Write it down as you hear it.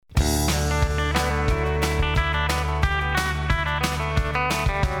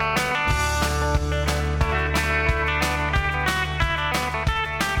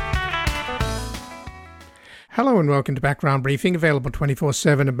Hello and welcome to Background Briefing, available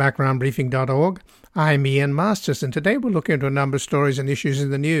 24/7 at backgroundbriefing.org. I'm Ian Masters, and today we'll look into a number of stories and issues in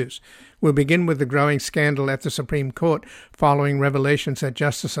the news. We'll begin with the growing scandal at the Supreme Court following revelations that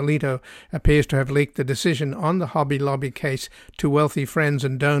Justice Alito appears to have leaked the decision on the Hobby Lobby case to wealthy friends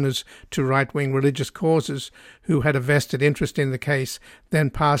and donors to right-wing religious causes who had a vested interest in the case,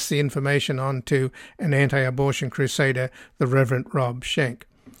 then passed the information on to an anti-abortion crusader, the Reverend Rob Schenck.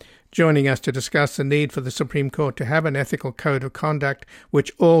 Joining us to discuss the need for the Supreme Court to have an ethical code of conduct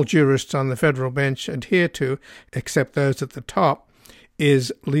which all jurists on the federal bench adhere to, except those at the top,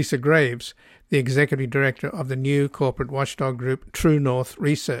 is Lisa Graves, the Executive Director of the new corporate watchdog group True North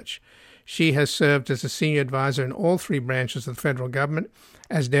Research. She has served as a senior advisor in all three branches of the federal government,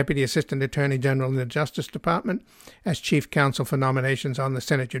 as Deputy Assistant Attorney General in the Justice Department, as Chief Counsel for Nominations on the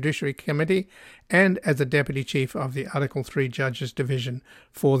Senate Judiciary Committee, and as the Deputy Chief of the Article III Judges Division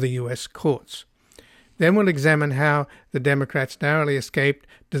for the U.S. Courts. Then we'll examine how the Democrats narrowly escaped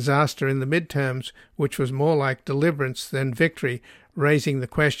disaster in the midterms, which was more like deliverance than victory, raising the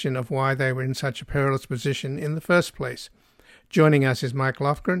question of why they were in such a perilous position in the first place. Joining us is Mike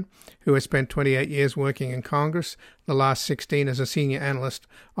Lofgren, who has spent 28 years working in Congress, the last 16 as a senior analyst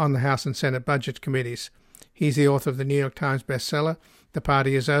on the House and Senate Budget Committees. He's the author of the New York Times bestseller, The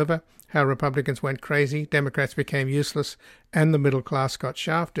Party Is Over, How Republicans Went Crazy, Democrats Became Useless, and the Middle Class Got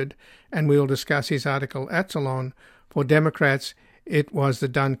Shafted, and we will discuss his article at Salon, For Democrats, It Was the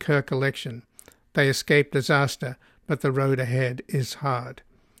Dunkirk Election. They escaped disaster, but the road ahead is hard.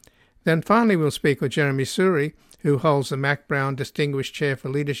 Then finally we'll speak with Jeremy Suri, who holds the Mack Brown Distinguished Chair for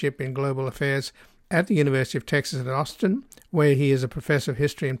Leadership in Global Affairs at the University of Texas at Austin, where he is a professor of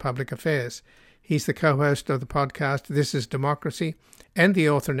history and public affairs. He's the co-host of the podcast This Is Democracy and the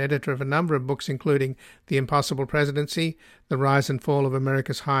author and editor of a number of books including The Impossible Presidency, The Rise and Fall of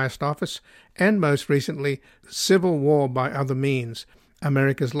America's Highest Office, and most recently, Civil War by Other Means,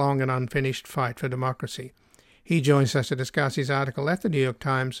 America's Long and Unfinished Fight for Democracy. He joins us to discuss his article at the New York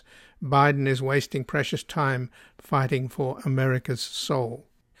Times, Biden is Wasting Precious Time Fighting for America's Soul.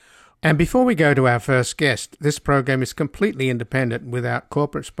 And before we go to our first guest, this program is completely independent without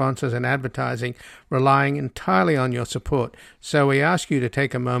corporate sponsors and advertising, relying entirely on your support. So we ask you to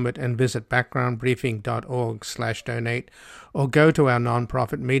take a moment and visit backgroundbriefing.org/donate or go to our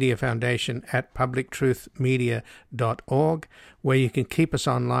nonprofit media foundation at publictruthmedia.org, where you can keep us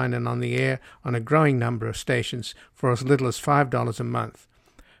online and on the air on a growing number of stations for as little as $5 a month.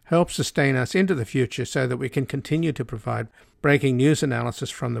 Help sustain us into the future so that we can continue to provide breaking news analysis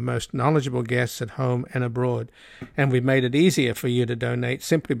from the most knowledgeable guests at home and abroad. And we've made it easier for you to donate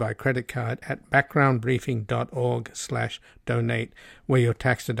simply by credit card at backgroundbriefing.org/donate, where your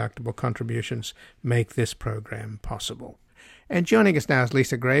tax-deductible contributions make this program possible. And joining us now is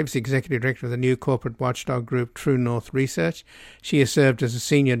Lisa Graves, the Executive Director of the new corporate watchdog group True North Research. She has served as a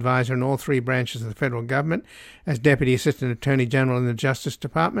senior advisor in all three branches of the federal government, as Deputy Assistant Attorney General in the Justice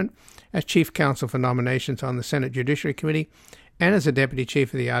Department, as Chief Counsel for Nominations on the Senate Judiciary Committee, and as a Deputy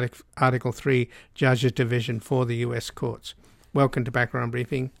Chief of the Article III Judges Division for the U.S. Courts. Welcome to Background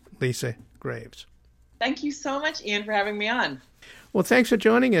Briefing, Lisa Graves. Thank you so much, Ian, for having me on. Well, thanks for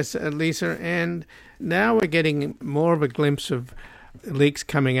joining us, Lisa. And now we're getting more of a glimpse of leaks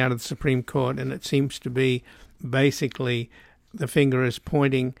coming out of the Supreme Court, and it seems to be basically the finger is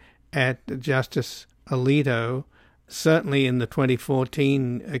pointing at Justice Alito, certainly in the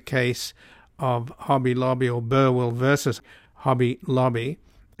 2014 case of Hobby Lobby, or Burwell versus Hobby Lobby,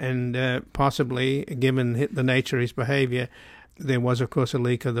 and possibly, given the nature of his behavior, there was, of course, a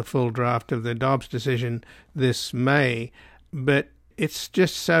leak of the full draft of the Dobbs decision this May. But it's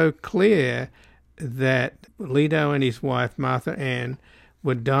just so clear that Alito and his wife, Martha Ann,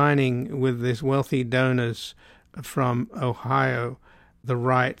 were dining with these wealthy donors from Ohio, the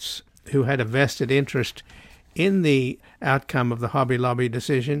Wrights, who had a vested interest in the outcome of the Hobby Lobby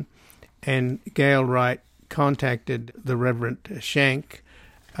decision. And Gail Wright contacted the Reverend Schenck,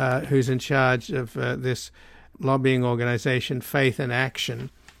 who's in charge of this lobbying organization, Faith in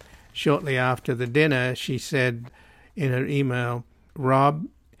Action. Shortly after the dinner, she said in her email, Rob,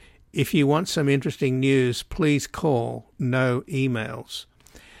 if you want some interesting news, please call, no emails.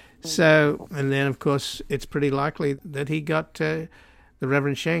 So, and then, of course, it's pretty likely that he got, the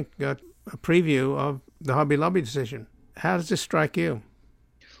Reverend Schenck got a preview of the Hobby Lobby decision. How does this strike you?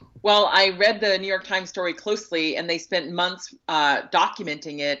 Well, I read the New York Times story closely, and they spent months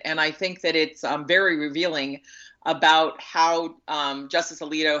documenting it, and I think that it's very revealing about how Justice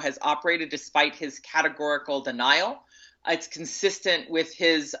Alito has operated despite his categorical denial It's consistent with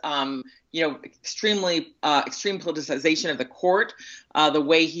his, extreme politicization of the court, the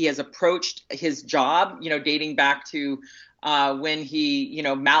way he has approached his job, dating back to when he,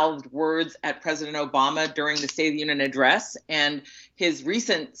 mouthed words at President Obama during the State of the Union address, and his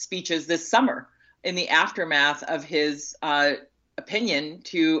recent speeches this summer in the aftermath of his opinion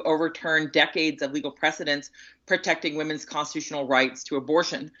to overturn decades of legal precedents protecting women's constitutional rights to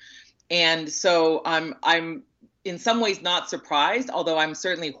abortion. And so I'm in some ways not surprised, although I'm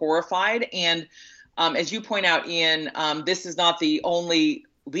certainly horrified. And as you point out, Ian, this is not the only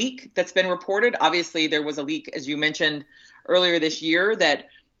leak that's been reported. Obviously, there was a leak, as you mentioned earlier this year, that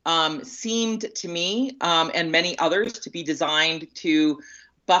seemed to me and many others to be designed to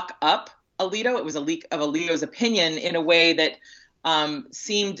buck up Alito. It was a leak of Alito's opinion in a way that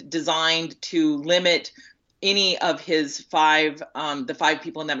seemed designed to limit any of his the five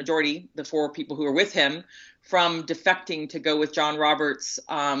people in that majority, the four people who were with him, from defecting to go with John Roberts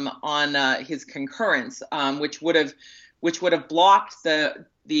on his concurrence, which would have blocked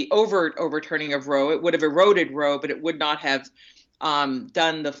the overt overturning of Roe. It would have eroded Roe, but it would not have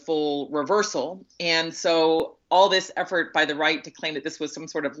done the full reversal. And so all this effort by the right to claim that this was some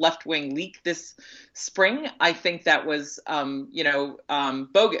sort of left-wing leak this spring, I think that was,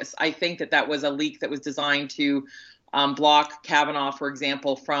 bogus. I think that was a leak that was designed to block Kavanaugh, for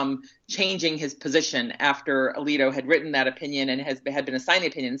example, from changing his position after Alito had written that opinion and had been assigned the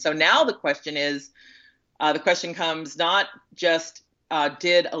opinion. So now the question comes not just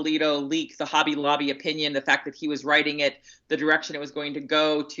did Alito leak the Hobby Lobby opinion, the fact that he was writing it, the direction it was going to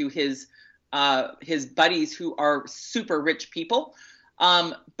go to his buddies who are super rich people,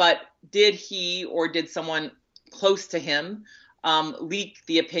 but did he or did someone close to him leak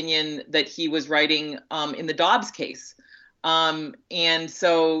the opinion that he was writing in the Dobbs case? And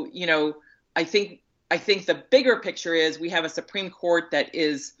so, I think the bigger picture is we have a Supreme Court that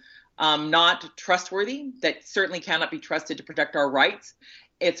is not trustworthy, that certainly cannot be trusted to protect our rights.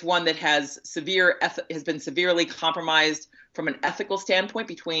 It's one that has been severely compromised from an ethical standpoint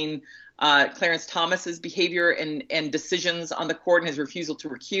between Clarence Thomas's behavior and decisions on the court and his refusal to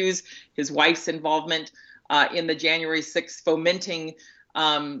recuse, his wife's involvement in the January 6th, fomenting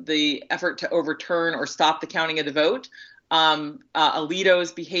the effort to overturn or stop the counting of the vote.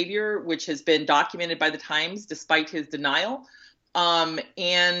 Alito's behavior, which has been documented by the Times despite his denial.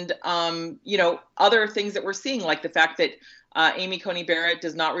 And other things that we're seeing, like the fact that Amy Coney Barrett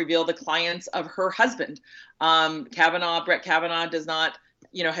does not reveal the clients of her husband. Brett Kavanaugh does not,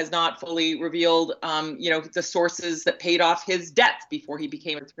 has not fully revealed, the sources that paid off his debts before he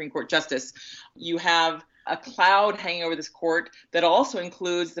became a Supreme Court justice. You have a cloud hanging over this court that also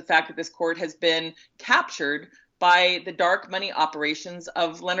includes the fact that this court has been captured by the dark money operations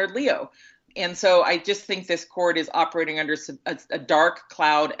of Leonard Leo. And so I just think this court is operating under a dark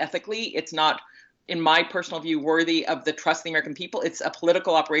cloud ethically. It's not, in my personal view, worthy of the trust of the American people. It's a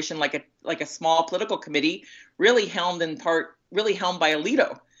political operation, like a small political committee, really helmed by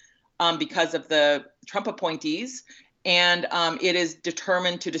Alito because of the Trump appointees. And it is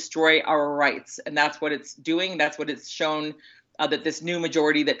determined to destroy our rights. And that's what it's doing. That's what it's shown that this new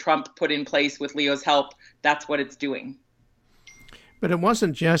majority that Trump put in place with Leo's help, that's what it's doing. But it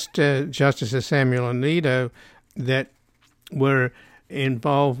wasn't just Justices Samuel and Alito that were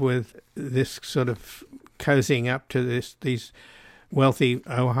involved with this sort of cozying up to these wealthy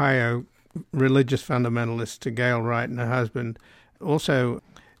Ohio religious fundamentalists, to Gail Wright and her husband. Also,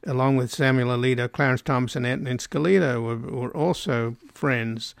 along with Samuel Alito, Clarence Thomas and Antonin Scalia were also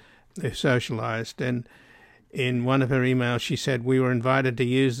friends who socialized. And in one of her emails, she said, we were invited to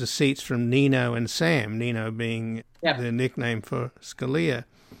use the seats from Nino and Sam, Nino being the nickname for Scalia,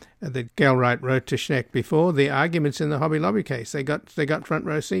 that Gail Wright wrote to Schneck before the arguments in the Hobby Lobby case. They got front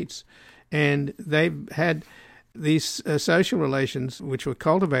row seats. And they've had these social relations which were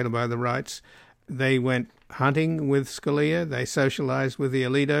cultivated by the Wrights. They went hunting with Scalia. They socialized with the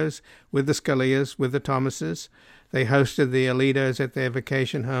Alitos, with the Scalias, with the Thomases. They hosted the Alitos at their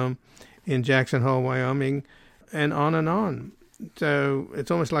vacation home in Jackson Hole, Wyoming, and on and on. So it's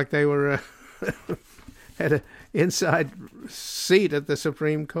almost like they were had an inside seat at the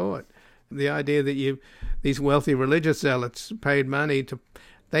Supreme Court. The idea that these wealthy religious zealots paid money to...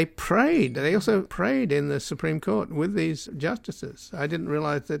 They prayed. They also prayed in the Supreme Court with these justices. I didn't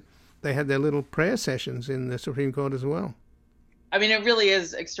realize that they had their little prayer sessions in the Supreme Court as well. I mean, it really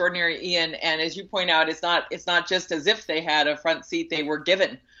is extraordinary, Ian. And as you point out, it's not just as if they had a front seat. They were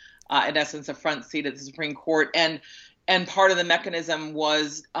given, in essence, a front seat at the Supreme Court. And part of the mechanism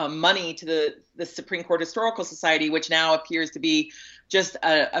was money to the Supreme Court Historical Society, which now appears to be just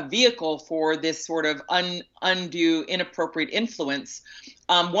a vehicle for this sort of undue, inappropriate influence.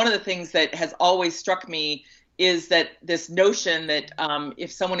 One of the things that has always struck me is that this notion that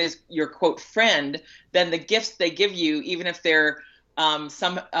if someone is your quote friend, then the gifts they give you, even if they're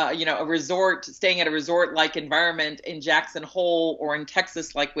a resort, staying at a resort-like environment in Jackson Hole or in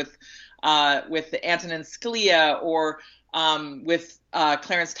Texas, like with Antonin Scalia, or with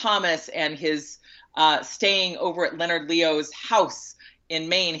Clarence Thomas and his staying over at Leonard Leo's house in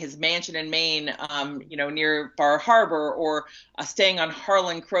Maine, his mansion in Maine, near Bar Harbor, or staying on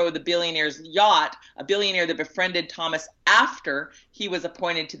Harlan Crow, the billionaire's yacht, a billionaire that befriended Thomas after he was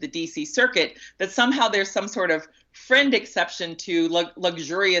appointed to the D.C. Circuit, that somehow there's some sort of friend exception to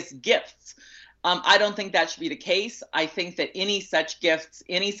luxurious gifts. I don't think that should be the case. I think that any such gifts,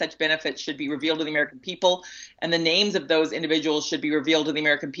 any such benefits should be revealed to the American people, and the names of those individuals should be revealed to the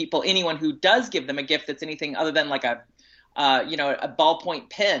American people. Anyone who does give them a gift that's anything other than like a ballpoint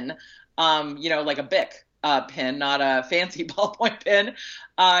pen, like a Bic pen, not a fancy ballpoint pen.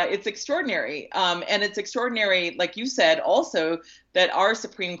 It's extraordinary. And it's extraordinary, like you said, also that our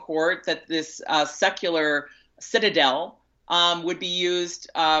Supreme Court, that this secular citadel would be used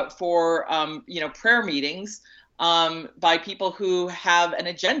for, prayer meetings by people who have an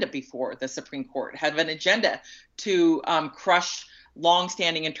agenda before the Supreme Court, have an agenda to crush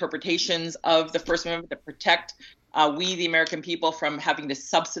longstanding interpretations of the First Amendment, to protect we, the American people, from having to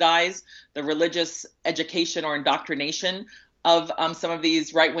subsidize the religious education or indoctrination of some of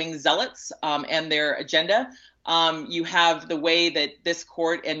these right-wing zealots and their agenda. You have the way that this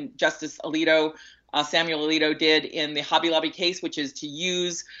court and Justice Alito, Samuel Alito, did in the Hobby Lobby case, which is to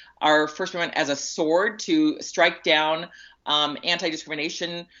use our First Amendment as a sword to strike down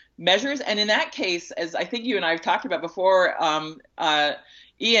anti-discrimination measures. And in that case, as I think you and I have talked about before,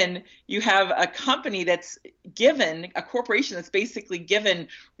 Ian, you have a company that's given, a corporation that's basically given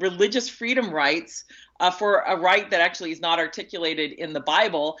religious freedom rights for a right that actually is not articulated in the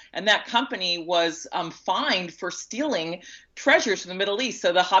Bible. And that company was fined for stealing treasures from the Middle East.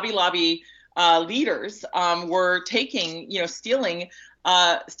 So the Hobby Lobby leaders were stealing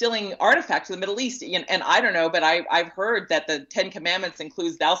artifacts from the Middle East. And I don't know, but I've heard that the Ten Commandments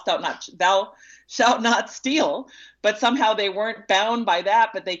includes thou shalt not steal, but somehow they weren't bound by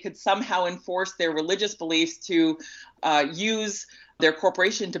that, but they could somehow enforce their religious beliefs to use their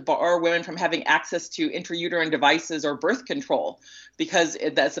corporation to bar women from having access to intrauterine devices or birth control, because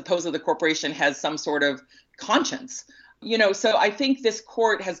supposedly the corporation has some sort of conscience. So I think this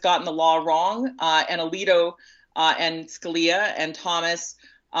court has gotten the law wrong, and Alito and Scalia and Thomas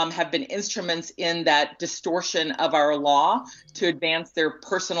have been instruments in that distortion of our law to advance their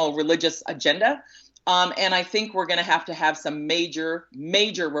personal religious agenda. And I think we're going to have some major,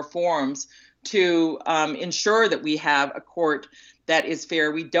 major reforms to ensure that we have a court that is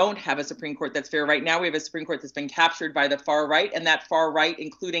fair. We don't have a Supreme Court that's fair right now. We have a Supreme Court that's been captured by the far right, and that far right,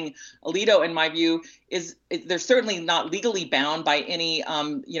 including Alito, in my view, they're certainly not legally bound by any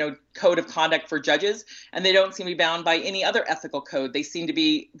code of conduct for judges, and they don't seem to be bound by any other ethical code. They seem to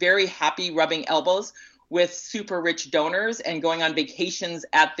be very happy rubbing elbows with super rich donors and going on vacations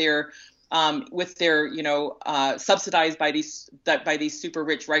at their subsidized by these super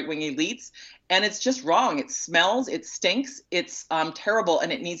rich right-wing elites. And it's just wrong. It smells, it stinks, it's terrible,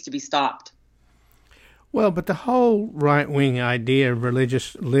 and it needs to be stopped. Well, but the whole right-wing idea of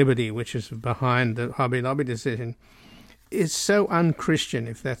religious liberty, which is behind the Hobby Lobby decision, is so un-Christian,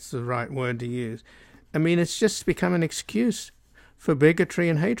 if that's the right word to use. I mean, it's just become an excuse for bigotry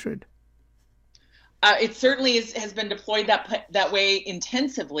and hatred. It certainly has been deployed that way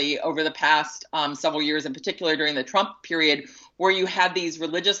intensively over the past several years, in particular during the Trump period, where you had these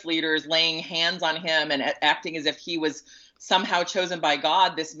religious leaders laying hands on him and acting as if he was somehow chosen by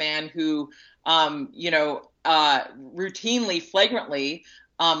God, this man who, routinely, flagrantly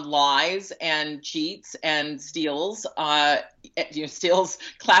lies and cheats and steals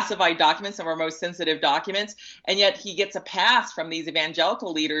classified documents, some of our most sensitive documents, and yet he gets a pass from these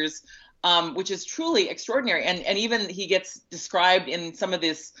evangelical leaders, which is truly extraordinary. And even he gets described in some of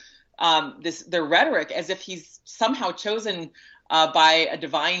their rhetoric as if he's somehow chosen by a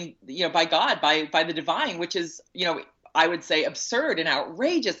divine, by God, by the divine, which is, I would say absurd and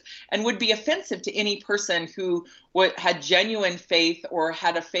outrageous, and would be offensive to any person who had genuine faith or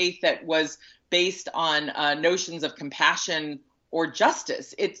had a faith that was based on notions of compassion or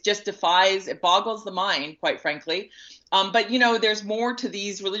justice. It just it boggles the mind, quite frankly. But, there's more to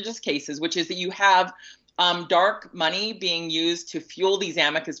these religious cases, which is that you have dark money being used to fuel these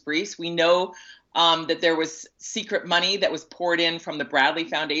amicus briefs. We know that there was secret money that was poured in from the Bradley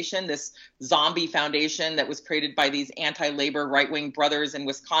Foundation, this zombie foundation that was created by these anti-labor right-wing brothers in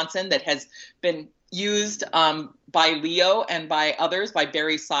Wisconsin that has been used by Leo and by others, by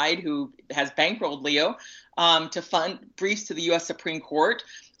Barry Seid, who has bankrolled Leo, to fund briefs to the U.S. Supreme Court.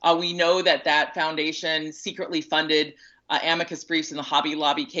 We know that that foundation secretly funded amicus briefs in the Hobby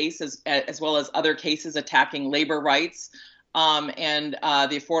Lobby case, as well as other cases attacking labor rights and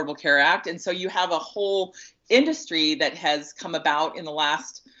the Affordable Care Act. And so you have a whole industry that has come about in the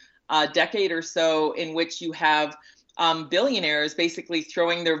last decade or so in which you have billionaires basically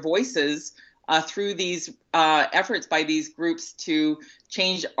throwing their voices through these efforts by these groups to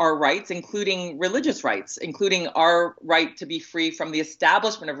change our rights, including religious rights, including our right to be free from the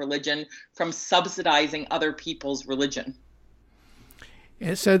establishment of religion, from subsidizing other people's religion.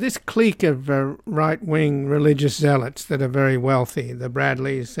 Yeah, so this clique of right-wing religious zealots that are very wealthy, the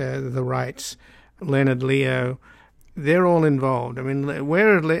Bradleys, the Wrights, Leonard Leo, they're all involved. I mean,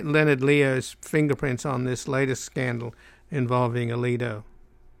 where are Leonard Leo's fingerprints on this latest scandal involving Alito?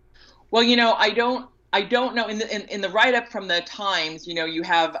 Well, I don't know. In the write-up from the Times, you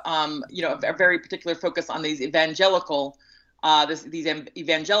have a very particular focus on these evangelical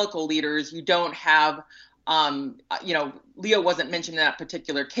leaders. You don't have Leo wasn't mentioned in that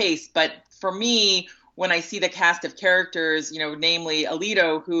particular case, but for me, when I see the cast of characters, namely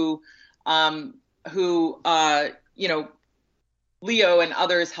Alito, who Leo and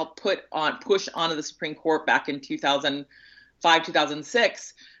others helped push onto the Supreme Court back in 2005,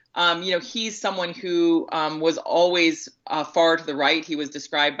 2006. He's someone who was always far to the right. He was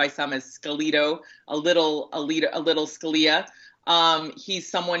described by some as Scalito, a little Scalia.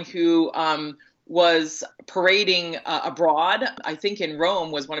 He's someone who was parading abroad. I think in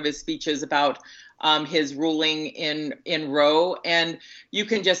Rome was one of his speeches about his ruling in Roe. And you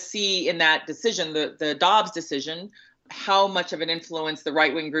can just see in that decision, the Dobbs decision, how much of an influence the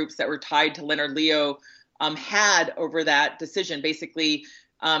right-wing groups that were tied to Leonard Leo had over that decision, basically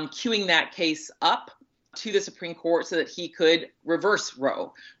queuing that case up to the Supreme Court so that he could reverse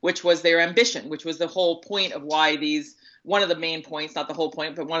Roe, which was their ambition, which was the whole point of why one of the main points, not the whole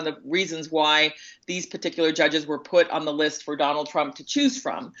point, but one of the reasons why these particular judges were put on the list for Donald Trump to choose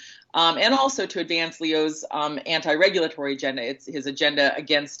from, and also to advance Leo's anti-regulatory agenda. It's his agenda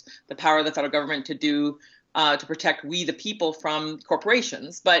against the power of the federal government to protect we the people from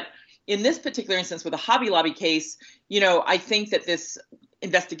corporations. But in this particular instance with the Hobby Lobby case, I think that this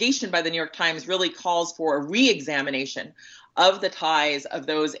investigation by the New York Times really calls for a re-examination of the ties of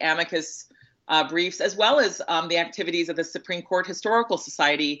those amicus briefs, as well as the activities of the Supreme Court Historical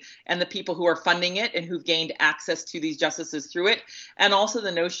Society and the people who are funding it and who've gained access to these justices through it, and also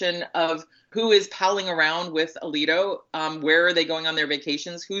the notion of who is palling around with Alito, where are they going on their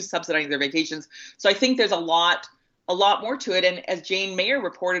vacations, who's subsidizing their vacations. So I think there's a lot more to it. And as Jane Mayer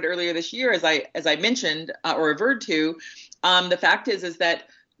reported earlier this year, as I mentioned or referred to, the fact is that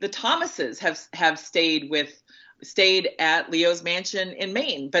the Thomases have stayed at Leo's mansion in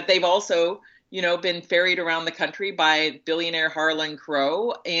Maine, but they've also been ferried around the country by billionaire Harlan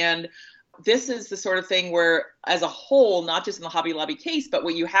Crow. And this is the sort of thing where, as a whole, not just in the Hobby Lobby case, but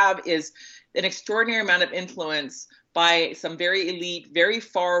what you have is an extraordinary amount of influence by some very elite, very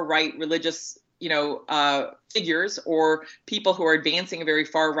far right religious, figures or people who are advancing a very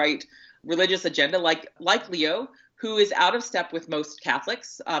far right religious agenda, like Leo, who is out of step with most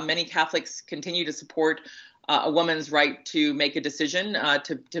Catholics. Many Catholics continue to support a woman's right to make a decision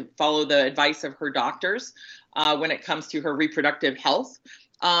to follow the advice of her doctors when it comes to her reproductive health,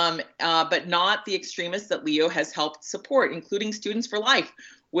 but not the extremists that Leo has helped support, including Students for Life,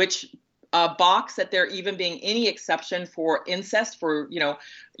 which balks at there even being any exception for incest for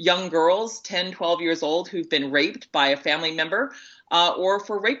young girls 10, 12 years old who've been raped by a family member, or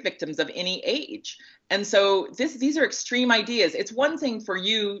for rape victims of any age. And so these are extreme ideas. It's one thing for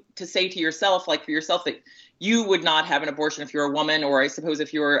you to say to yourself, like for yourself, that you would not have an abortion if you're a woman, or I suppose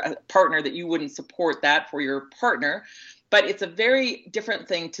if you're a partner that you wouldn't support that for your partner. But it's a very different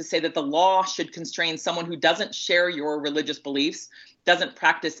thing to say that the law should constrain someone who doesn't share your religious beliefs, doesn't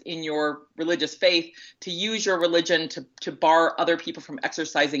practice in your religious faith, to use your religion to bar other people from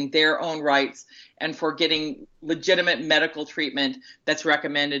exercising their own rights and for getting legitimate medical treatment that's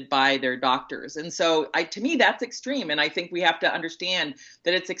recommended by their doctors. And so to me, that's extreme. And I think we have to understand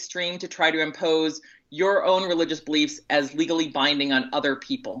that it's extreme to try to impose your own religious beliefs as legally binding on other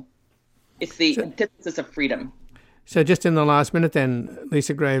people. It's the antithesis of freedom. So just in the last minute then,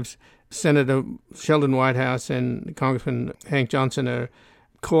 Lisa Graves, Senator Sheldon Whitehouse and Congressman Hank Johnson are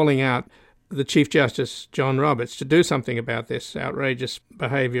calling out the Chief Justice, John Roberts, to do something about this outrageous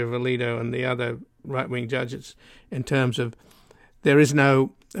behaviour of Alito and the other right-wing judges in terms of there is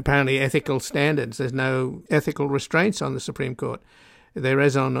no, apparently, ethical standards. There's no ethical restraints on the Supreme Court. There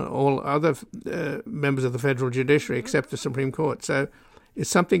is on all other members of the federal judiciary except the Supreme Court. So is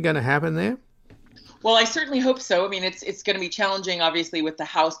something going to happen there? Well, I certainly hope so. I mean, it's going to be challenging, obviously, with the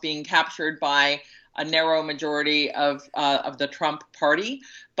House being captured by a narrow majority of the Trump party.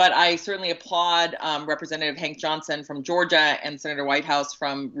 But I certainly applaud Representative Hank Johnson from Georgia and Senator Whitehouse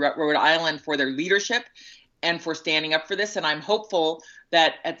from Rhode Island for their leadership and for standing up for this. And I'm hopeful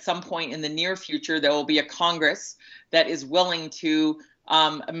that at some point in the near future, there will be a Congress that is willing to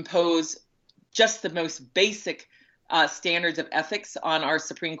impose just the most basic standards of ethics on our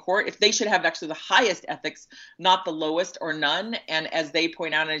Supreme Court. If they should have actually the highest ethics, not the lowest or none. And as they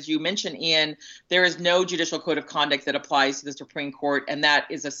point out, and as you mentioned, Ian, there is no judicial code of conduct that applies to the Supreme Court, and that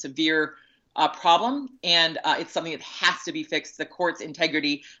is a severe problem, and it's something that has to be fixed. The court's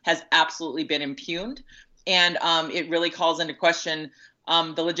integrity has absolutely been impugned, and it really calls into question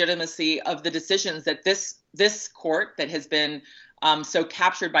the legitimacy of the decisions that this court that has been so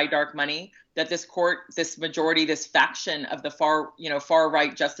captured by dark money, that this court, this majority, this faction of the far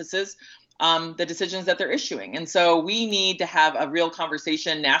right justices, the decisions that they're issuing. And so we need to have a real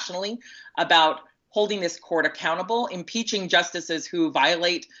conversation nationally about holding this court accountable, impeaching justices who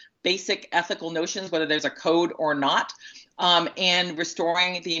violate basic ethical notions, whether there's a code or not, and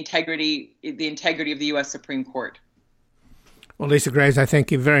restoring the integrity of the U.S. Supreme Court. Well, Lisa Graves, I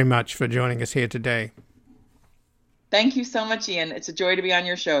thank you very much for joining us here today. Thank you so much, Ian. It's a joy to be on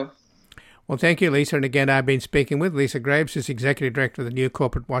your show. Well, thank you, Lisa. And again, I've been speaking with Lisa Graves, who's Executive Director of the new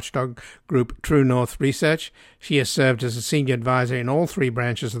corporate watchdog group True North Research. She has served as a senior advisor in all three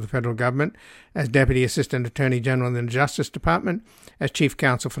branches of the federal government, as Deputy Assistant Attorney General in the Justice Department, as Chief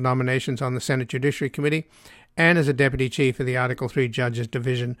Counsel for Nominations on the Senate Judiciary Committee, and as a Deputy Chief of the Article 3 Judges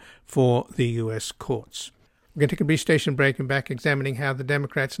Division for the U.S. Courts. We're going to take a brief station break and back examining how the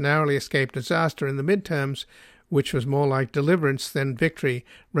Democrats narrowly escaped disaster in the midterms, which was more like deliverance than victory,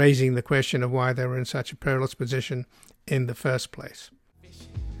 raising the question of why they were in such a perilous position in the first place.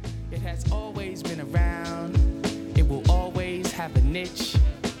 It has always been around. It will always have a niche.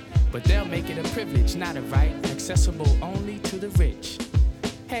 But they'll make it a privilege, not a right, accessible only to the rich.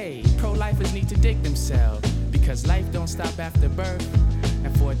 Hey, pro-lifers need to dig themselves, because life don't stop after birth.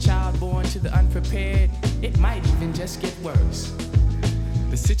 And for a child born to the unprepared, it might even just get worse.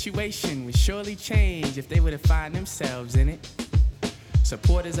 The situation would surely change if they were to find themselves in it.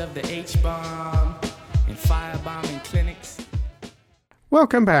 Supporters of the H-bomb and firebombing clinics.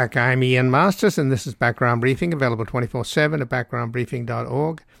 Welcome back. I'm Ian Masters, and this is Background Briefing, available 24/7 at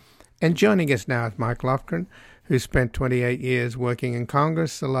backgroundbriefing.org. And joining us now is Mike Lofgren, who spent 28 years working in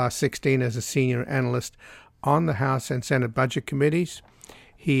Congress, the last 16 as a senior analyst on the House and Senate Budget Committees.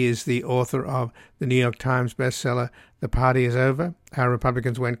 He is the author of the New York Times bestseller, The Party is Over, How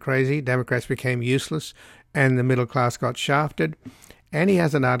Republicans Went Crazy, Democrats Became Useless, and the Middle Class Got Shafted. And he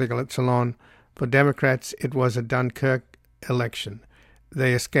has an article at Salon, For Democrats, it was a Dunkirk election.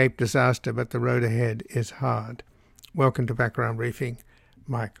 They escaped disaster, but the road ahead is hard. Welcome to Background Briefing,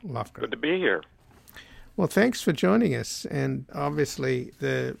 Mike Lofgren. Good to be here. Well, thanks for joining us. And obviously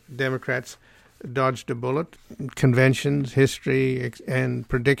the Democrats dodged a bullet. Conventions, history, and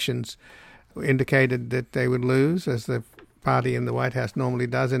predictions indicated that they would lose, as the party in the White House normally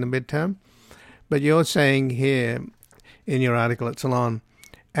does in a midterm. But you're saying here in your article at Salon,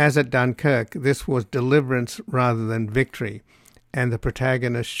 as at Dunkirk, this was deliverance rather than victory, and the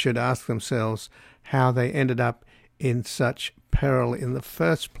protagonists should ask themselves how they ended up in such peril in the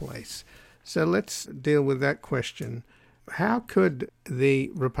first place. So let's deal with that question. How could the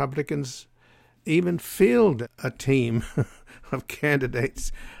Republicans even field a team of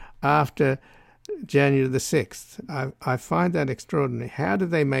candidates after January the 6th? I find that extraordinary. How did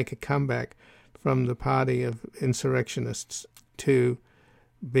they make a comeback from the party of insurrectionists to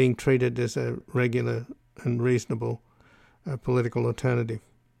being treated as a regular and reasonable political alternative?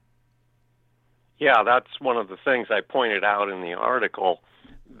 Yeah, that's one of the things I pointed out in the article,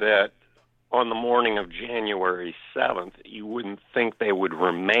 that on the morning of January 7th, you wouldn't think they would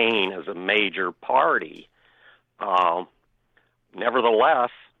remain as a major party. Nevertheless,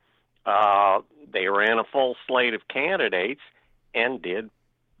 they ran a full slate of candidates and did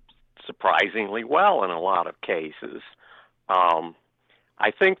surprisingly well in a lot of cases.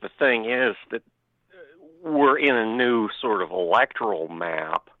 I think the thing is that we're in a new sort of electoral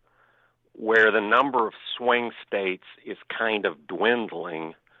map where the number of swing states is kind of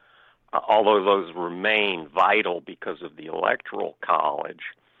dwindling, although those remain vital because of the Electoral College.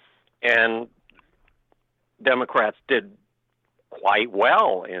 And Democrats did quite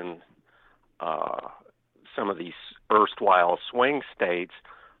well in some of these erstwhile swing states.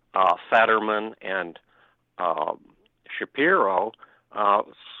 Fetterman and Shapiro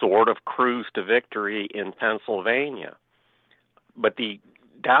sort of cruised to victory in Pennsylvania. But the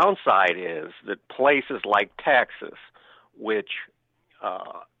downside is that places like Texas, which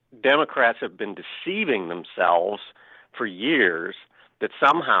Democrats have been deceiving themselves for years, that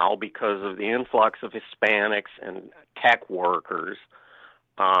somehow, because of the influx of Hispanics and tech workers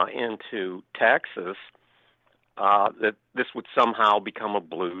into Texas, that this would somehow become a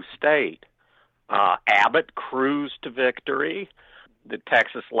blue state. Abbott cruised to victory. The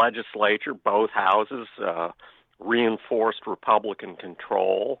Texas legislature, both houses, reinforced Republican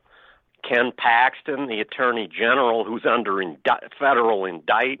control. Ken Paxton, the attorney general, who's under federal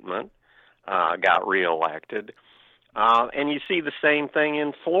indictment, got reelected. And you see the same thing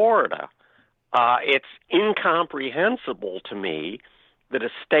in Florida. It's incomprehensible to me that a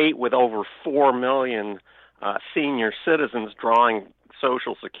state with over 4 million senior citizens drawing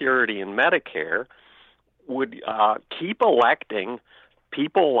Social Security and Medicare would keep electing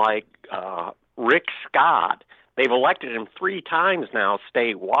people like Rick Scott. They've elected him 3 times now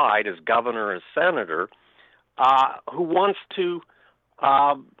statewide as governor, as senator, who wants to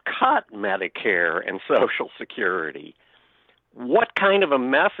cut Medicare and Social Security. What kind of a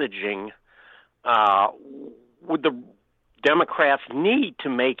messaging would the Democrats need to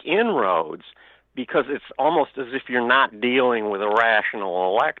make inroads? Because it's almost as if you're not dealing with a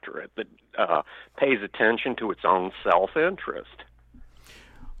rational electorate that pays attention to its own self-interest.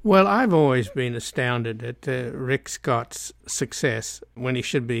 Well, I've always been astounded at Rick Scott's success when he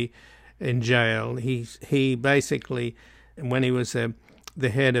should be in jail. He basically, when he was the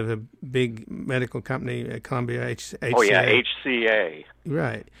head of a big medical company, Columbia HCA. Oh, yeah, HCA.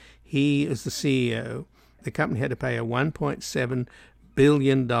 Right. He is the CEO. The company had to pay a $1.7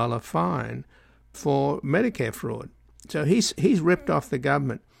 billion fine for Medicare fraud. So he's ripped off the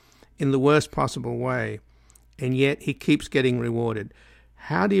government in the worst possible way, and yet he keeps getting rewarded.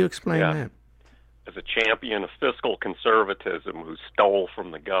 How do you explain that? As a champion of fiscal conservatism who stole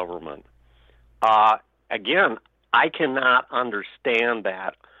from the government. Again, I cannot understand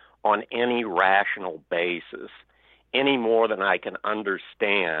that on any rational basis, any more than I can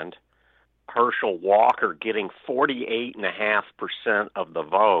understand Herschel Walker getting 48.5% of the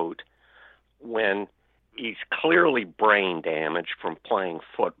vote when he's clearly brain damaged from playing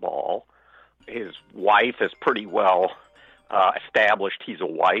football. His wife is pretty well established he's a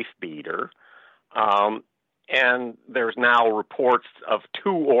wife beater. And there's now reports of 2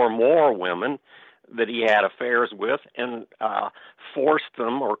 or more women that he had affairs with and forced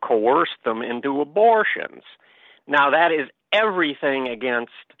them or coerced them into abortions. Now, that is everything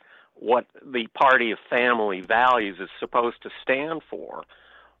against what the Party of Family Values is supposed to stand for.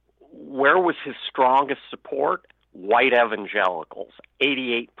 Where was his strongest support? White evangelicals,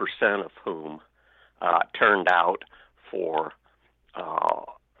 88% of whom turned out for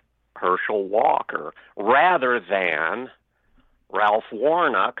Herschel Walker, rather than Ralph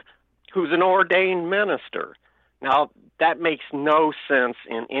Warnock, who's an ordained minister. Now, that makes no sense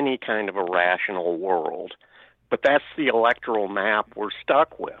in any kind of a rational world, but that's the electoral map we're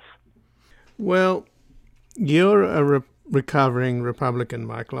stuck with. Well, you're a recovering Republican,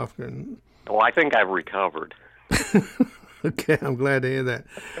 Mike Lofgren. Oh, I think I've recovered. Okay, I'm glad to hear that.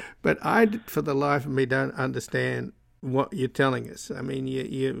 But I, for the life of me, don't understand what you're telling us. I mean,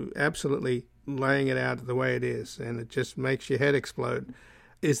 you're absolutely laying it out the way it is, and it just makes your head explode.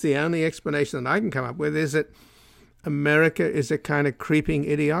 Is the only explanation that I can come up with is that America is a kind of creeping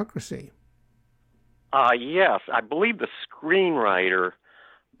idiocracy. Yes, I believe the screenwriter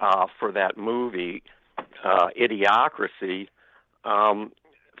for that movie, Idiocracy,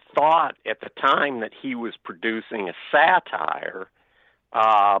 thought at the time that he was producing a satire,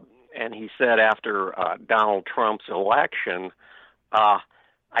 and he said after Donald Trump's election, I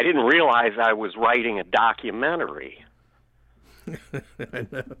didn't realize I was writing a documentary. I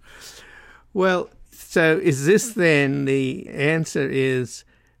know. Well, so is this then the answer is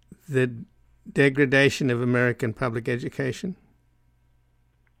the degradation of American public education?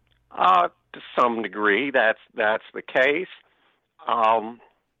 To some degree, that's the case.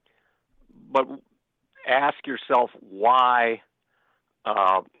 But ask yourself why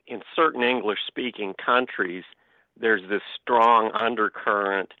in certain English-speaking countries there's this strong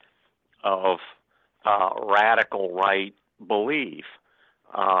undercurrent of radical right belief.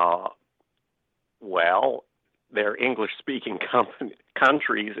 Well, they're English-speaking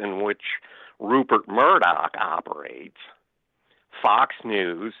countries in which Rupert Murdoch operates. Fox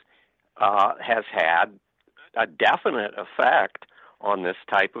News has had a definite effect on this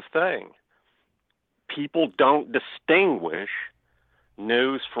type of thing. People don't distinguish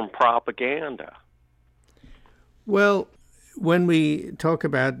news from propaganda. Well, when we talk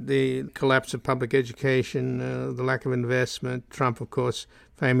about the collapse of public education, the lack of investment, Trump, of course,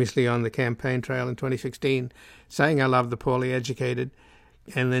 famously on the campaign trail in 2016, saying, "I love the poorly educated,"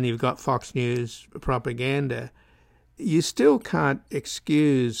 and then you've got Fox News propaganda, you still can't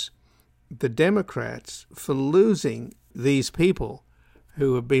excuse the Democrats for losing these people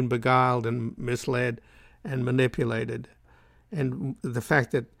who have been beguiled and misled and manipulated. And the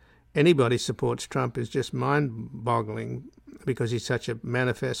fact that anybody supports Trump is just mind-boggling because he's such a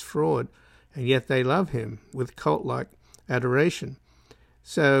manifest fraud, and yet they love him with cult-like adoration.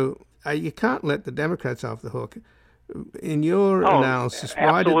 So you can't let the Democrats off the hook. In your analysis,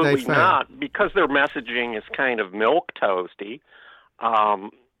 why did they fail? Absolutely not, because their messaging is kind of milquetoasty.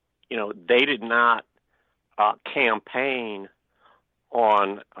 They did not campaign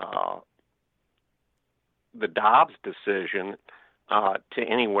on the Dobbs decision to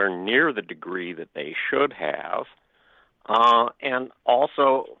anywhere near the degree that they should have, and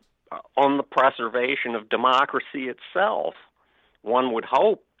also on the preservation of democracy itself. One would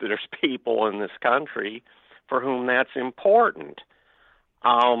hope that there's people in this country for whom that's important.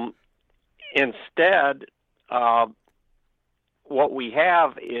 Instead, what we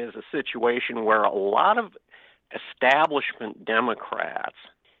have is a situation where a lot of establishment Democrats,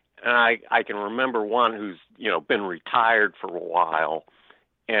 and I can remember one who's been retired for a while,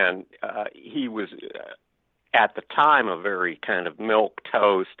 and he was at the time a very kind of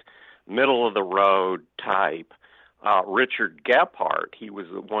milquetoast, middle of the road type. Richard Gephardt, he was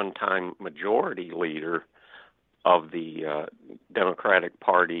the one-time majority leader of the Democratic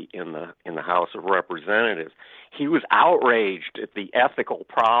Party in the House of Representatives. He was outraged at the ethical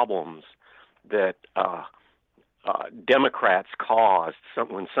problems that Democrats caused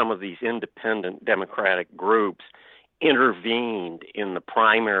when some of these independent Democratic groups intervened in the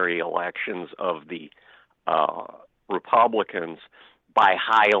primary elections of the Republicans by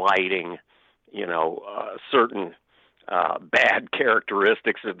highlighting, certain bad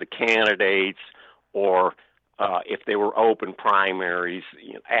characteristics of the candidates, or if they were open primaries,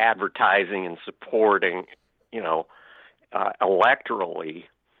 advertising and supporting, electorally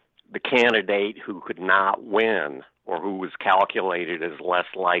the candidate who could not win or who was calculated as less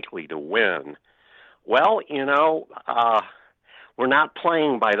likely to win. Well, we're not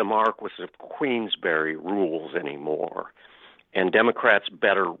playing by the Marquis of Queensberry rules anymore, and Democrats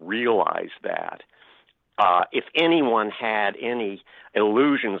better realize that. If anyone had any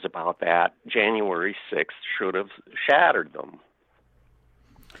illusions about that, January 6th should have shattered them.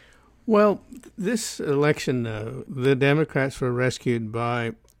 Well, this election, though, the Democrats were rescued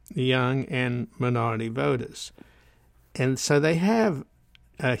by young and minority voters. And so they have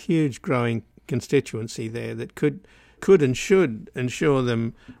a huge growing constituency there that could and should ensure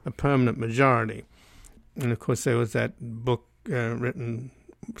them a permanent majority. And, of course, there was that book written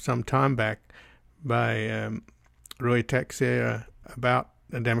some time back by Roy Texera about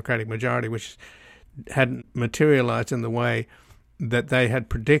a Democratic majority, which hadn't materialized in the way that they had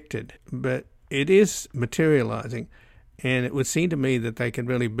predicted. But it is materializing, and it would seem to me that they can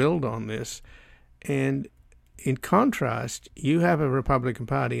really build on this. And in contrast, you have a Republican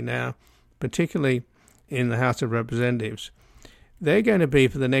Party now, particularly in the House of Representatives. They're going to be,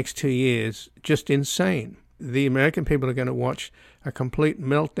 for the next 2 years, just insane. The American people are going to watch a complete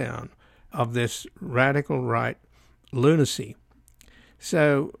meltdown of this radical right lunacy.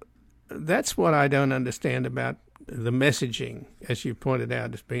 So that's what I don't understand about the messaging, as you pointed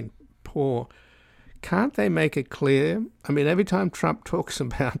out, has been poor. Can't they make it clear? I mean, every time Trump talks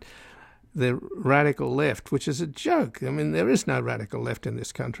about the radical left, which is a joke. I mean, there is no radical left in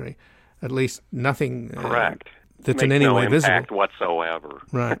this country, at least nothing correct. That's in any way visible. No impact whatsoever.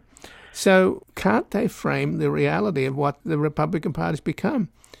 Right. So can't they frame the reality of what the Republican Party's become?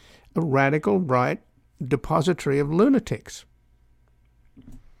 A radical right depository of lunatics.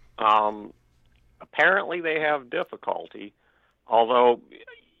 Apparently they have difficulty, although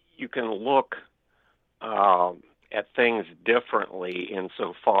you can look at things differently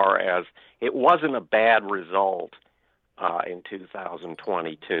insofar as it wasn't a bad result in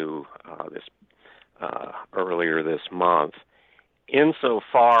 2022, earlier this month,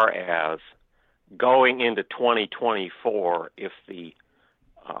 insofar as going into 2024, if the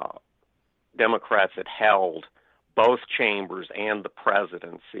Democrats had held both chambers and the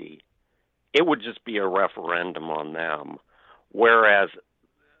presidency, it would just be a referendum on them, whereas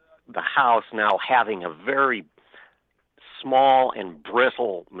the House now having a very small and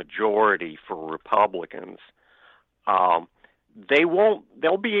brittle majority for Republicans,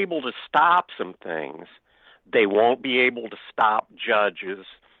 they'll be able to stop some things. They won't be able to stop judges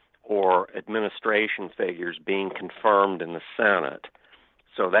or administration figures being confirmed in the Senate.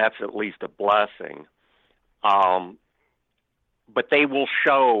 So that's at least a blessing. But they will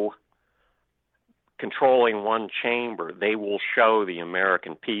show, controlling one chamber, they will show the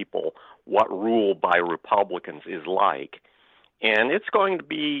American people what rule by Republicans is like. And it's going to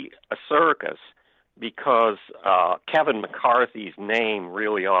be a circus, because Kevin McCarthy's name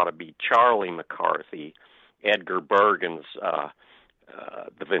really ought to be Charlie McCarthy, Edgar Bergen's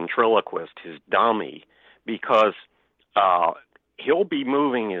the ventriloquist, his dummy, because he'll be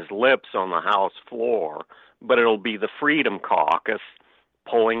moving his lips on the House floor, but it'll be the Freedom Caucus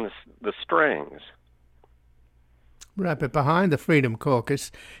pulling the strings. Right, but behind the Freedom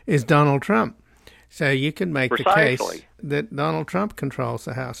Caucus is Donald Trump. So you can make Precisely. the case that Donald Trump controls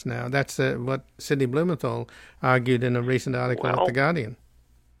the House now. That's what Sidney Blumenthal argued in a recent article at The Guardian.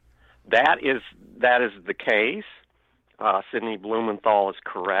 That is the case. Sidney Blumenthal is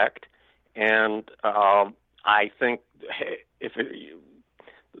correct. And I think if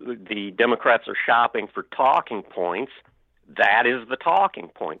the Democrats are shopping for talking points, that is the talking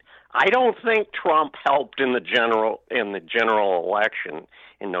point. I don't think Trump helped in the general election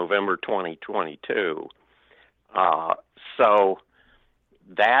in November 2022. So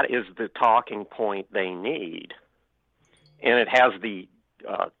that is the talking point they need. And it has the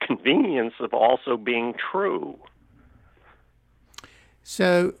convenience of also being true.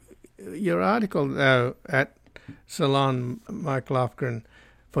 So your article, though, at Salon Mike Lofgren,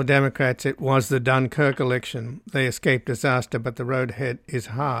 for Democrats, it was the Dunkirk election. They escaped disaster, but the road ahead is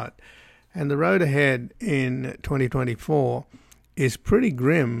hard. And the road ahead in 2024 is pretty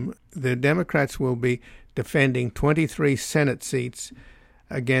grim. The Democrats will be defending 23 Senate seats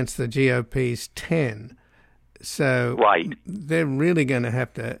against the GOP's 10. So right. They're really going to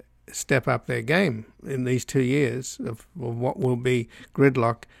have to step up their game in these 2 years of what will be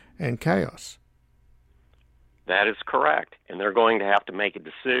gridlock and chaos. That is correct. And they're going to have to make a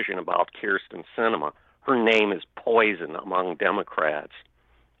decision about Kyrsten Sinema. Her name is poison among Democrats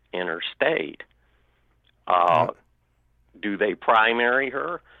in her state. Do they primary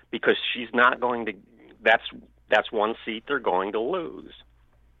her? Because she's not going to, that's one seat they're going to lose.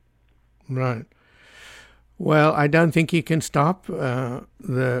 Right. Well, I don't think you can stop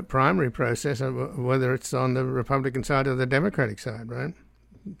the primary process, whether it's on the Republican side or the Democratic side, right?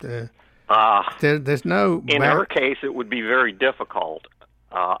 There's no... In her case, it would be very difficult.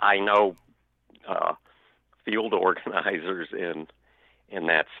 I know field organizers in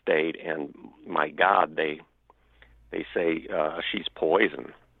that state, and my God, they say she's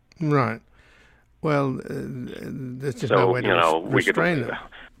poison. Right. Well, there's just no way to restrain them.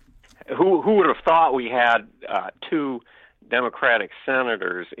 Who would have thought we had two Democratic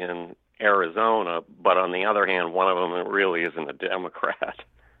senators in Arizona, but on the other hand, one of them really isn't a Democrat?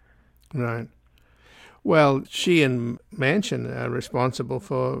 Right. Well, she and Manchin are responsible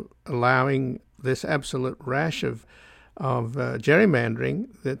for allowing this absolute rash of gerrymandering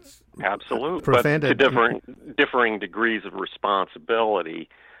that's absolute, prevented. But to differing degrees of responsibility.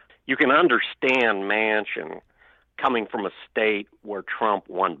 You can understand Manchin coming from a state where Trump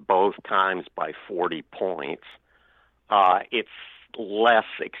won both times by 40 points. It's less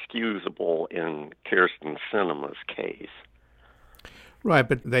excusable in Kyrsten Sinema's case. Right,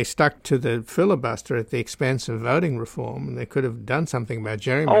 but they stuck to the filibuster at the expense of voting reform, and they could have done something about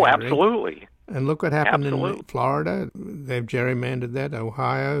gerrymandering. Oh, absolutely. And look what happened in Florida. They've gerrymandered that.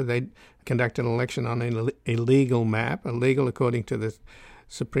 Ohio, they conducted an election on an illegal map, illegal according to the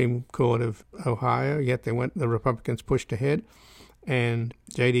Supreme Court of Ohio, yet the Republicans pushed ahead, and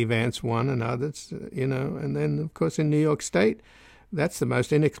J.D. Vance won and others, and then, of course, in New York State, that's the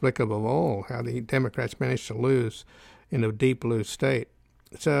most inexplicable of all, how the Democrats managed to lose in a deep blue state.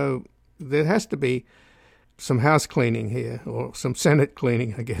 So there has to be some house cleaning here, or some Senate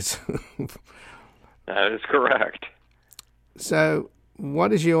cleaning, I guess. That is correct. So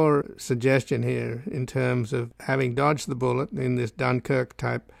what is your suggestion here in terms of having dodged the bullet in this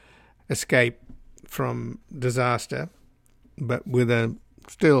Dunkirk-type escape from disaster, but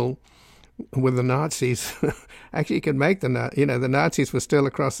still with the Nazis? Actually, you could make the Nazis were still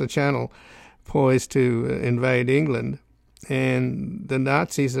across the channel, poised to invade England, and the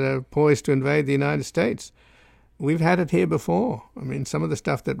Nazis are poised to invade the United States. We've had it here before. I mean, some of the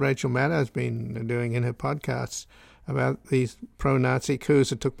stuff that Rachel Maddow has been doing in her podcasts about these pro-Nazi coups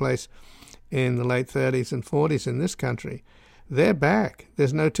that took place in the late 30s and 40s in this country, they're back.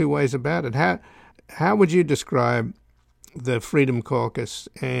 There's no two ways about it. How would you describe the Freedom Caucus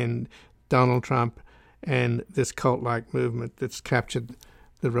and Donald Trump and this cult-like movement that's captured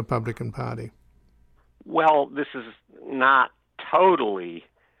the Republican Party? Well, this is not totally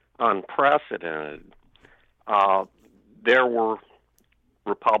unprecedented. There were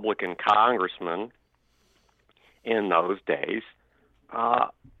Republican congressmen in those days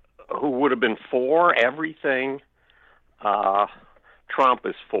who would have been for everything Trump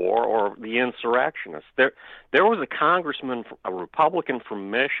is for, or the insurrectionists. There was a congressman, a Republican from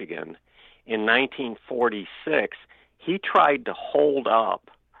Michigan, in 1946. He tried to hold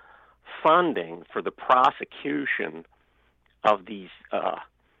up funding for the prosecution of these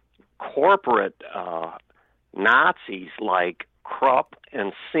corporate Nazis like Krupp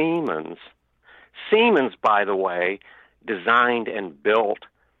and Siemens. Siemens, by the way, designed and built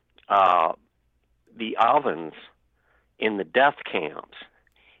the ovens in the death camps,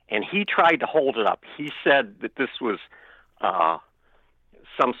 and he tried to hold it up. He said that this was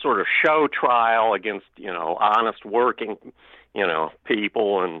some sort of show trial against, honest working,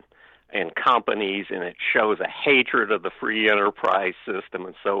 people and companies, and it shows a hatred of the free enterprise system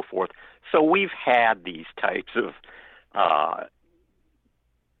and so forth. So we've had these types of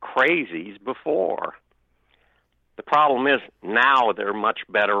crazies before. The problem is now they're much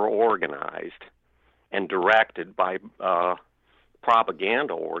better organized and directed by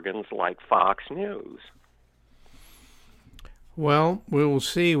propaganda organs like Fox News. Well, we will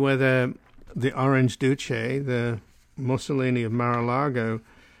see whether the Orange Duce, the Mussolini of Mar-a-Lago,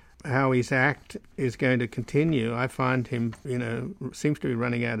 how his act is going to continue. I find him, seems to be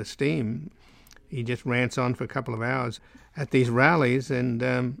running out of steam. He just rants on for a couple of hours at these rallies, and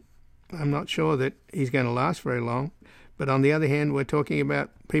I'm not sure that he's going to last very long. But on the other hand, we're talking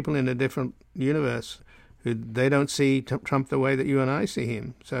about people in a different universe who they don't see Trump the way that you and I see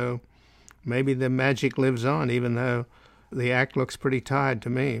him. So maybe the magic lives on, even though the act looks pretty tired to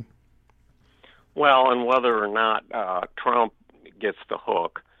me. Well, and whether or not Trump gets the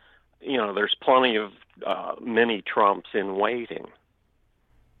hook, there's plenty of mini Trumps in waiting.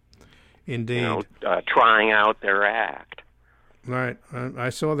 Indeed. Trying out their act. Right. I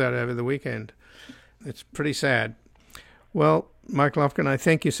saw that over the weekend. It's pretty sad. Well, Mike Lofgren, I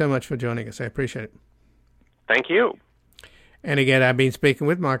thank you so much for joining us. I appreciate it. Thank you. And again, I've been speaking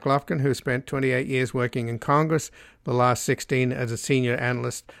with Mike Lofgren, who spent 28 years working in Congress, the last 16 as a senior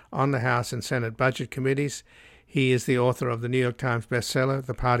analyst on the House and Senate budget committees. He is the author of the New York Times bestseller,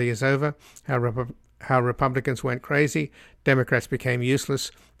 The Party is Over, How Republicans Went Crazy, Democrats Became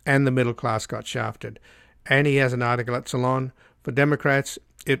Useless, and the Middle Class Got Shafted. And he has an article at Salon. For Democrats,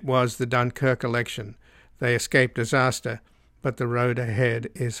 it was the Dunkirk election. They escaped disaster, but the road ahead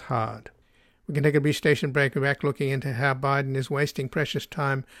is hard. We can take a brief station break. We're back looking into how Biden is wasting precious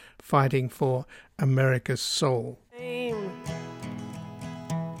time fighting for America's soul.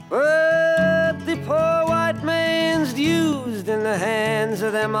 But the poor white man's used in the hands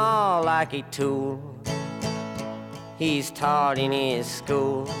of them all like a tool. He's taught in his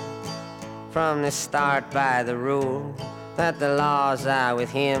school from the start by the rule that the laws are with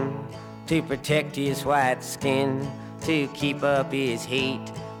him to protect his white skin, to keep up his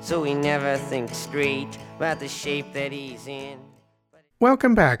hate, so he never thinks straight about the shape that he's in.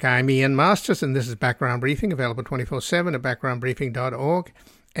 Welcome back. I'm Ian Masters, and this is Background Briefing, available 24/7 at backgroundbriefing.org.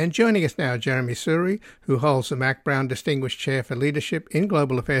 And joining us now, Jeremy Suri, who holds the Mac Brown Distinguished Chair for Leadership in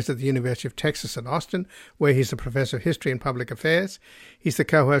Global Affairs at the University of Texas at Austin, where he's a professor of history and public affairs. He's the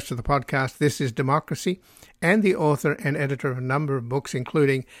co-host of the podcast This is Democracy, and the author and editor of a number of books,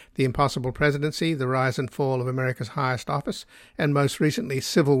 including The Impossible Presidency, The Rise and Fall of America's Highest Office, and most recently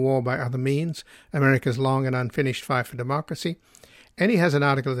Civil War by Other Means, America's Long and Unfinished Fight for Democracy. And he has an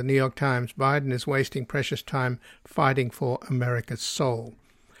article in the New York Times, Biden is Wasting Precious Time Fighting for America's Soul.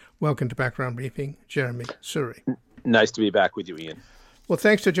 Welcome to Background Briefing, Jeremy Suri. Nice to be back with you, Ian. Well,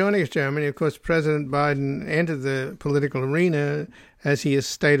 thanks for joining us, Jeremy. Of course, President Biden entered the political arena, as he has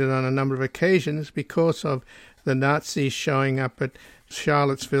stated on a number of occasions, because of the Nazis showing up at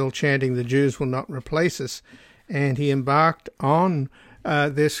Charlottesville chanting, "The Jews will not replace us." And he embarked on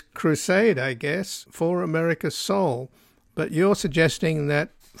this crusade, I guess, for America's soul. But you're suggesting that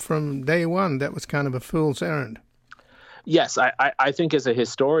from day one, that was kind of a fool's errand. Yes, I think as a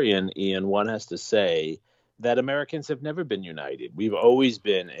historian, Ian, one has to say that Americans have never been united. We've always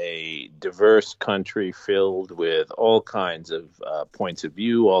been a diverse country filled with all kinds of points of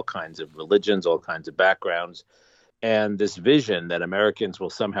view, all kinds of religions, all kinds of backgrounds. And this vision that Americans will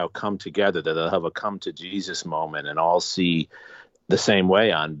somehow come together, that they'll have a come to Jesus moment and all see the same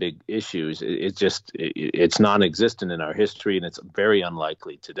way on big issues. It's non-existent in our history, and it's very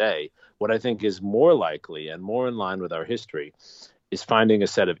unlikely today. What I think is more likely and more in line with our history is finding a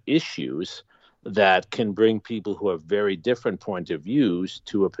set of issues that can bring people who have very different point of views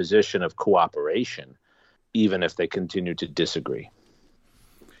to a position of cooperation, even if they continue to disagree.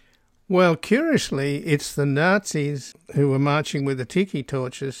 Well, curiously, it's the Nazis who were marching with the tiki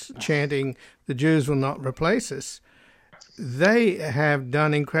torches, chanting, "The Jews will not replace us." They have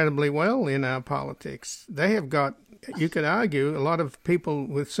done incredibly well in our politics. They have got, you could argue, a lot of people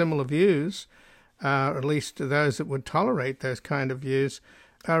with similar views, or at least those that would tolerate those kind of views,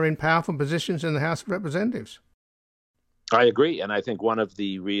 are in powerful positions in the House of Representatives. I agree. And I think one of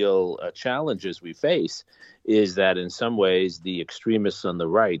the real challenges we face is that in some ways the extremists on the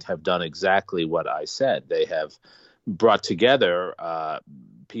right have done exactly what I said. They have brought together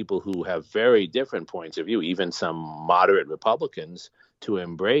people who have very different points of view, even some moderate Republicans, to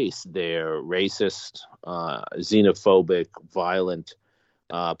embrace their racist, xenophobic, violent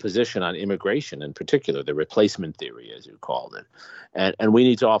position on immigration, in particular, the replacement theory, as you called it. And we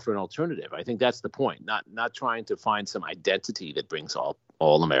need to offer an alternative. I think that's the point, not trying to find some identity that brings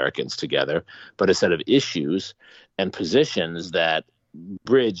all Americans together, but a set of issues and positions that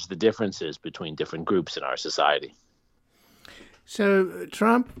bridge the differences between different groups in our society. So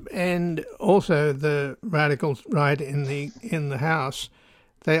Trump and also the radical right in the House,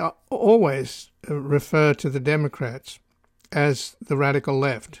 they always refer to the Democrats as the radical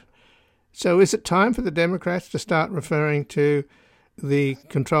left. So is it time for the Democrats to start referring to the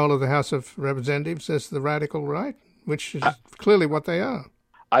control of the House of Representatives as the radical right, which is clearly what they are?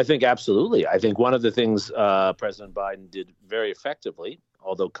 I think absolutely. I think one of the things President Biden did very effectively,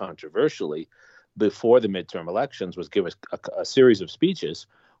 although controversially, before the midterm elections was give a series of speeches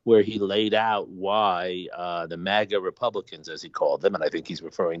where he laid out why the MAGA Republicans, as he called them, and I think he's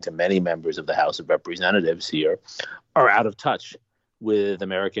referring to many members of the House of Representatives here, are out of touch with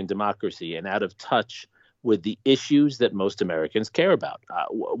American democracy and out of touch with the issues that most Americans care about.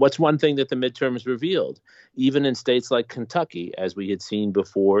 What's one thing that the midterms revealed? Even in states like Kentucky, as we had seen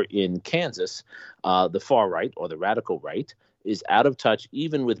before in Kansas, the far right or the radical right is out of touch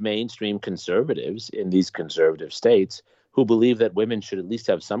even with mainstream conservatives in these conservative states who believe that women should at least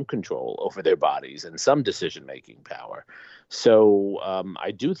have some control over their bodies and some decision-making power. So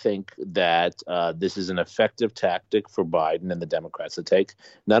I do think that this is an effective tactic for Biden and the Democrats to take,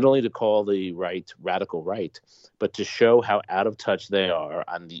 not only to call the right radical right, but to show how out of touch they are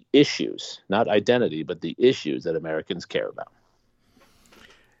on the issues, not identity, but the issues that Americans care about.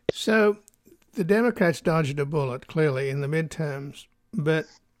 So the Democrats dodged a bullet, clearly, in the midterms, but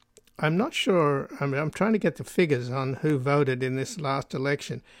I'm not sure. I'm trying to get the figures on who voted in this last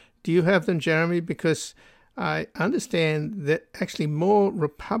election. Do you have them, Jeremy? Because I understand that actually more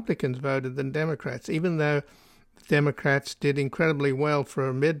Republicans voted than Democrats, even though Democrats did incredibly well for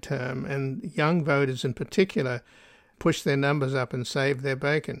a midterm, and young voters in particular pushed their numbers up and saved their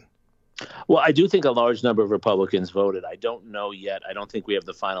bacon. Well, I do think a large number of Republicans voted. I don't know yet. I don't think we have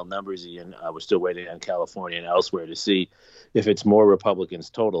the final numbers, Ian. We're still waiting on California and elsewhere to see if it's more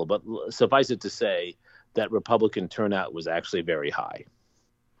Republicans total. But suffice it to say that Republican turnout was actually very high.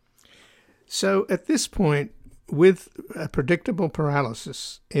 So at this point, with a predictable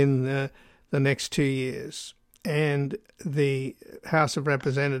paralysis in the next 2 years and the House of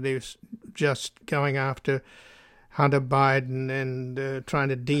Representatives just going after Hunter Biden and trying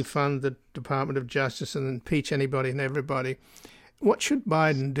to defund the Department of Justice and impeach anybody and everybody, what should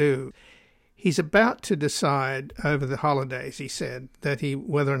Biden do? He's about to decide over the holidays, he said, that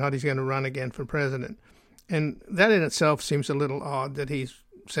whether or not he's going to run again for president. And that in itself seems a little odd that he's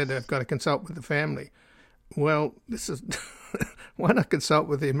said I've got to consult with the family. Well, this is why not consult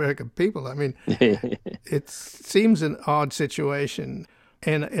with the American people? I mean, it seems an odd situation.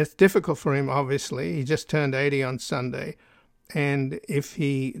 And it's difficult for him, obviously. He just turned 80 on Sunday. And if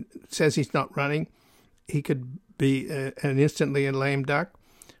he says he's not running, he could be an instantly a lame duck.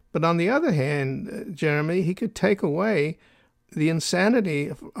 But on the other hand, Jeremy, he could take away the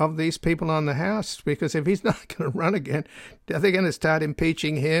insanity of these people on the House, because if he's not going to run again, are they going to start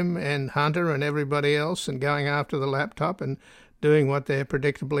impeaching him and Hunter and everybody else and going after the laptop and doing what they're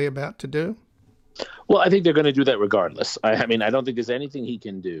predictably about to do? Well, I think they're going to do that regardless. I mean, I don't think there's anything he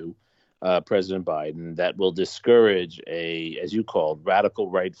can do, President Biden, that will discourage as you called, radical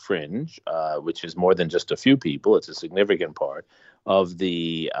right fringe, which is more than just a few people. It's a significant part of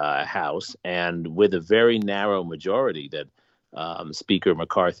the House, and with a very narrow majority that Speaker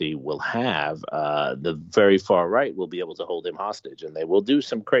McCarthy will have, the very far right will be able to hold him hostage, and they will do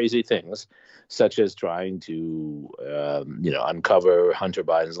some crazy things, such as trying to, uncover Hunter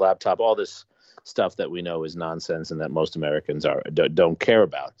Biden's laptop, all this stuff that we know is nonsense and that most Americans don't care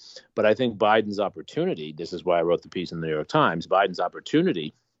about. But I think Biden's opportunity, this is why I wrote the piece in the New York Times, Biden's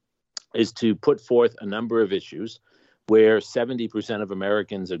opportunity is to put forth a number of issues where 70% of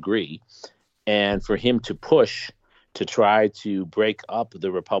Americans agree, and for him to push to try to break up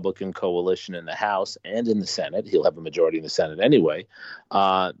the Republican coalition in the House and in the Senate. He'll have a majority in the Senate anyway,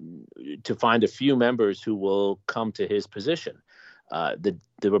 to find a few members who will come to his position.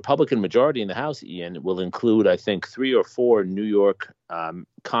 The Republican majority in the House, Ian, will include, I think, 3 or 4 New York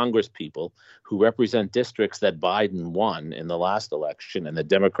Congress people who represent districts that Biden won in the last election and the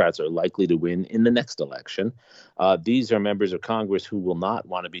Democrats are likely to win in the next election. These are members of Congress who will not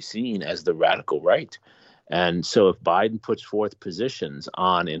want to be seen as the radical right. And so if Biden puts forth positions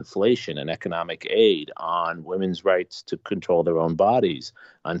on inflation and economic aid, on women's rights to control their own bodies,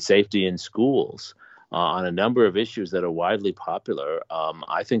 on safety in schools, on a number of issues that are widely popular,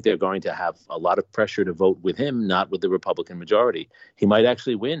 I think they're going to have a lot of pressure to vote with him, not with the Republican majority. He might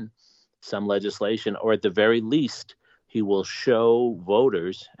actually win some legislation, or at the very least, he will show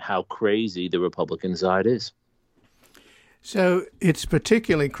voters how crazy the Republican side is. So it's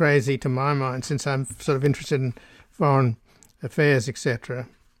particularly crazy to my mind, since I'm sort of interested in foreign affairs, etc.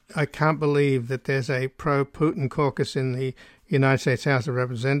 I can't believe that there's a pro-Putin caucus in the United States House of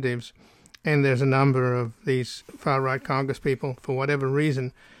Representatives, and there's a number of these far-right Congress people, for whatever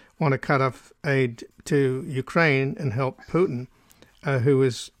reason, want to cut off aid to Ukraine and help Putin, who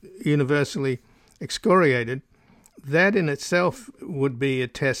is universally excoriated. That in itself would be a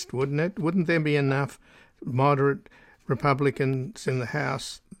test, wouldn't it? Wouldn't there be enough moderate Republicans in the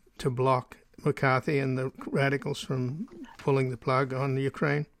House to block McCarthy and the radicals from pulling the plug on the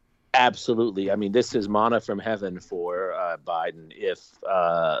Ukraine? Absolutely. I mean, this is manna from heaven for Biden if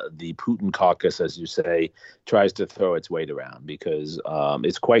the Putin caucus, as you say, tries to throw its weight around, because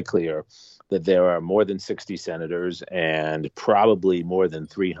it's quite clear that there are more than 60 senators and probably more than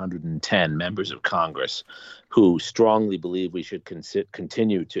 310 members of Congress who strongly believe we should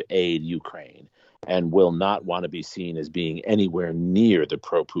continue to aid Ukraine and will not want to be seen as being anywhere near the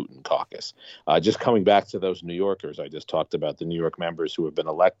pro-Putin caucus. Just coming back to those New Yorkers, I just talked about the New York members who have been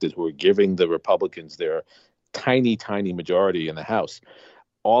elected, who are giving the Republicans their tiny, tiny majority in the House.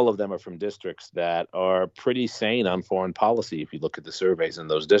 All of them are from districts that are pretty sane on foreign policy. If you look at the surveys in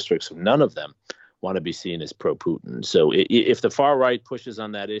those districts, none of them want to be seen as pro-Putin. So if the far right pushes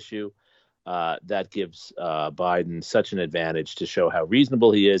on that issue, that gives Biden such an advantage to show how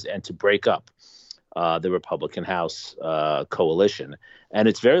reasonable he is and to break up the Republican House coalition. And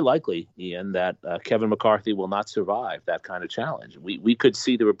it's very likely, Ian, that Kevin McCarthy will not survive that kind of challenge. We could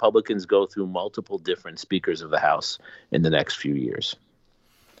see the Republicans go through multiple different speakers of the House in the next few years.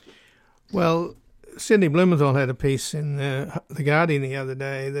 Well, Sidney Blumenthal had a piece in The Guardian the other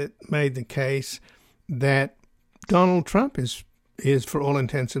day that made the case that Donald Trump is, for all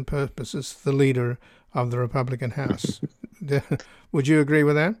intents and purposes, the leader of the Republican House. Would you agree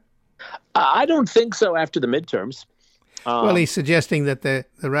with that? I don't think so after the midterms. Well, he's suggesting that the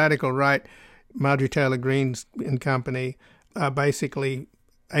radical right, Marjorie Taylor Greene and company, are basically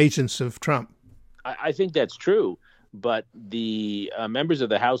agents of Trump. I think that's true. But the members of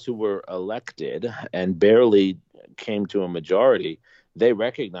the House who were elected and barely came to a majority, they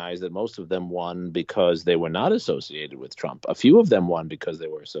recognize that most of them won because they were not associated with Trump. A few of them won because they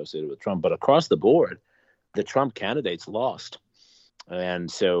were associated with Trump. But across the board, the Trump candidates lost.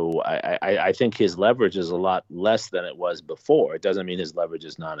 And so I think his leverage is a lot less than it was before. It doesn't mean his leverage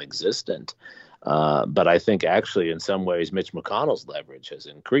is non-existent. But I think actually in some ways Mitch McConnell's leverage has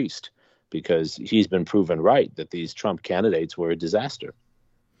increased because he's been proven right that these Trump candidates were a disaster.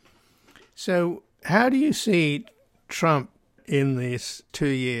 So how do you see Trump in these 2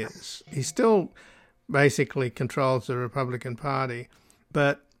 years? He still basically controls the Republican Party,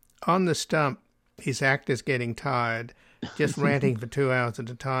 but on the stump, his act is getting tired, just ranting for 2 hours at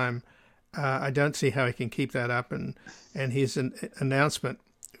a time. I don't see how he can keep that up, and his announcement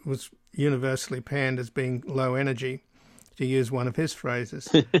was universally panned as being low energy, to use one of his phrases.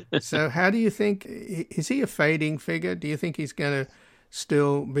 So how do you think, is he a fading figure? Do you think he's going to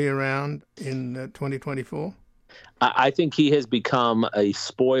still be around in 2024? I think he has become a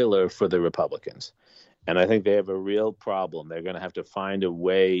spoiler for the Republicans. And I think they have a real problem. They're going to have to find a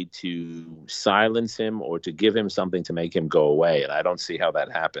way to silence him or to give him something to make him go away. And I don't see how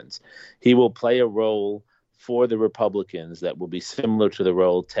that happens. He will play a role for the Republicans that will be similar to the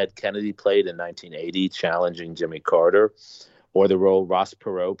role Ted Kennedy played in 1980, challenging Jimmy Carter, or the role Ross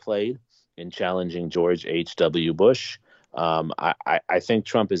Perot played in challenging George H.W. Bush. I think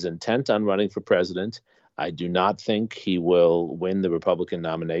Trump is intent on running for president. I do not think he will win the Republican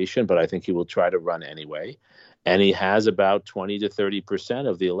nomination, but I think he will try to run anyway. And he has about 20 to 30%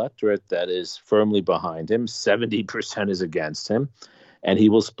 of the electorate that is firmly behind him. 70% is against him. And he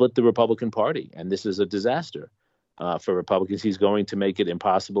will split the Republican Party. And this is a disaster for Republicans. He's going to make it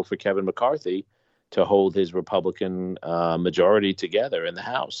impossible for Kevin McCarthy to hold his Republican majority together in the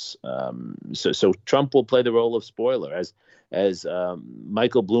House. So Trump will play the role of spoiler. As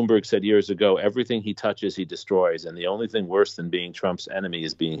Michael Bloomberg said years ago, everything he touches, he destroys. And the only thing worse than being Trump's enemy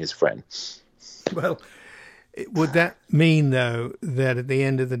is being his friend. Well, would that mean, though, that at the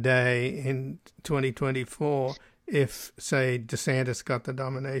end of the day in 2024, if, say, DeSantis got the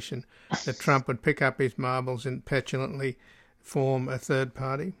nomination, that Trump would pick up his marbles and petulantly form a third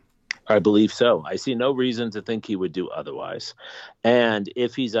party? I believe so. I see no reason to think he would do otherwise. And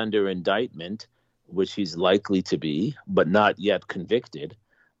if he's under indictment, which he's likely to be, but not yet convicted,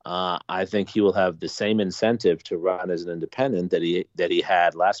 I think he will have the same incentive to run as an independent that he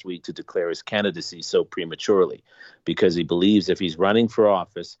had last week to declare his candidacy so prematurely, because he believes if he's running for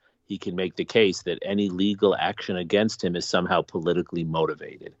office, he can make the case that any legal action against him is somehow politically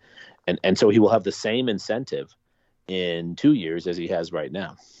motivated. And so he will have the same incentive in 2 years as he has right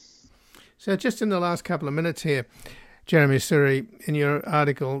now. So just in the last couple of minutes here, Jeremy Suri, in your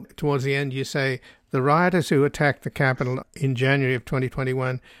article towards the end, you say the rioters who attacked the Capitol in January of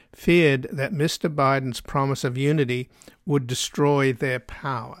 2021 feared that Mr. Biden's promise of unity would destroy their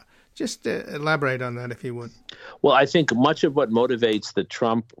power. Just elaborate on that, if you would. Well, I think much of what motivates the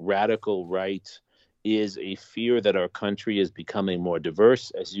Trump radical right is a fear that our country is becoming more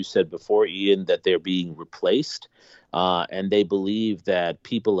diverse. As you said before, Ian, that they're being replaced. And they believe that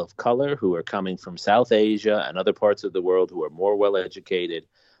people of color who are coming from South Asia and other parts of the world who are more well-educated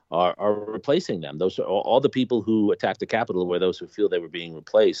are replacing them. Those are all the people who attacked the Capitol were those who feel they were being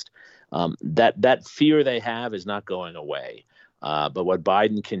replaced. That fear they have is not going away. But what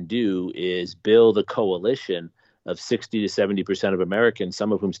Biden can do is build a coalition of 60 to 70% of Americans,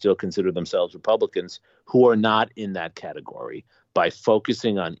 some of whom still consider themselves Republicans, who are not in that category, by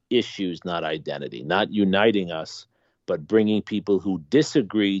focusing on issues, not identity, not uniting us, but bringing people who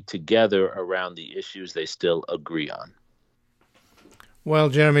disagree together around the issues they still agree on. Well,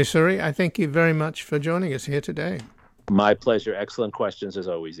 Jeremy Suri, I thank you very much for joining us here today. My pleasure. Excellent questions as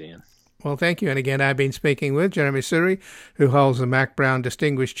always, Ian. Well, thank you. And again, I've been speaking with Jeremy Suri, who holds the Mac Brown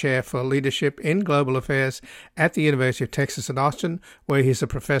Distinguished Chair for Leadership in Global Affairs at the University of Texas at Austin, where he's a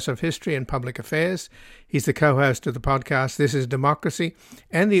professor of history and public affairs. He's the co-host of the podcast This is Democracy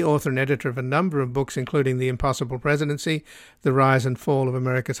and the author and editor of a number of books, including The Impossible Presidency, The Rise and Fall of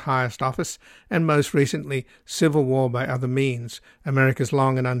America's Highest Office, and most recently, Civil War by Other Means, America's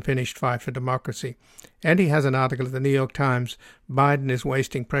Long and Unfinished Fight for Democracy. And he has an article at the New York Times, Biden is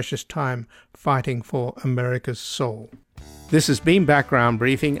Wasting Precious Time Fighting for America's Soul. This has been Background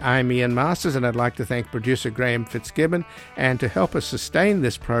Briefing. I'm Ian Masters, and I'd like to thank producer Graham Fitzgibbon. And to help us sustain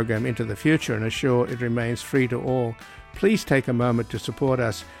this program into the future and assure it remains free to all, please take a moment to support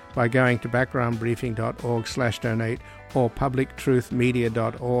us by going to backgroundbriefing.org/donate or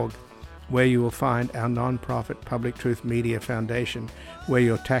publictruthmedia.org, where you will find our non-profit Public Truth Media Foundation, where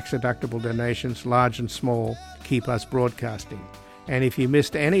your tax-deductible donations, large and small, keep us broadcasting. And if you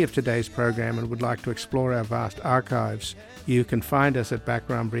missed any of today's program and would like to explore our vast archives, you can find us at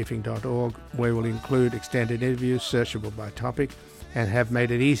backgroundbriefing.org, where we'll include extended interviews searchable by topic, and have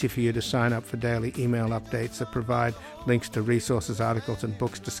made it easy for you to sign up for daily email updates that provide links to resources, articles, and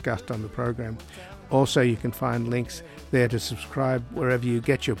books discussed on the program. Also, you can find links there to subscribe wherever you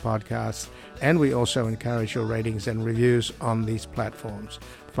get your podcasts, and we also encourage your ratings and reviews on these platforms.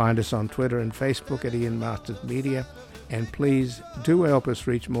 Find us on Twitter and Facebook at Ian Masters Media, and please do help us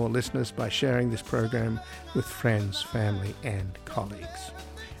reach more listeners by sharing this program with friends, family, and colleagues.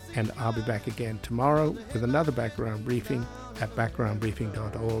 And I'll be back again tomorrow with another Background Briefing at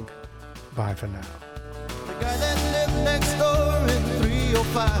backgroundbriefing.org. Bye for now. The guy that lived next door in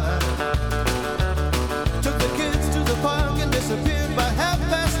 305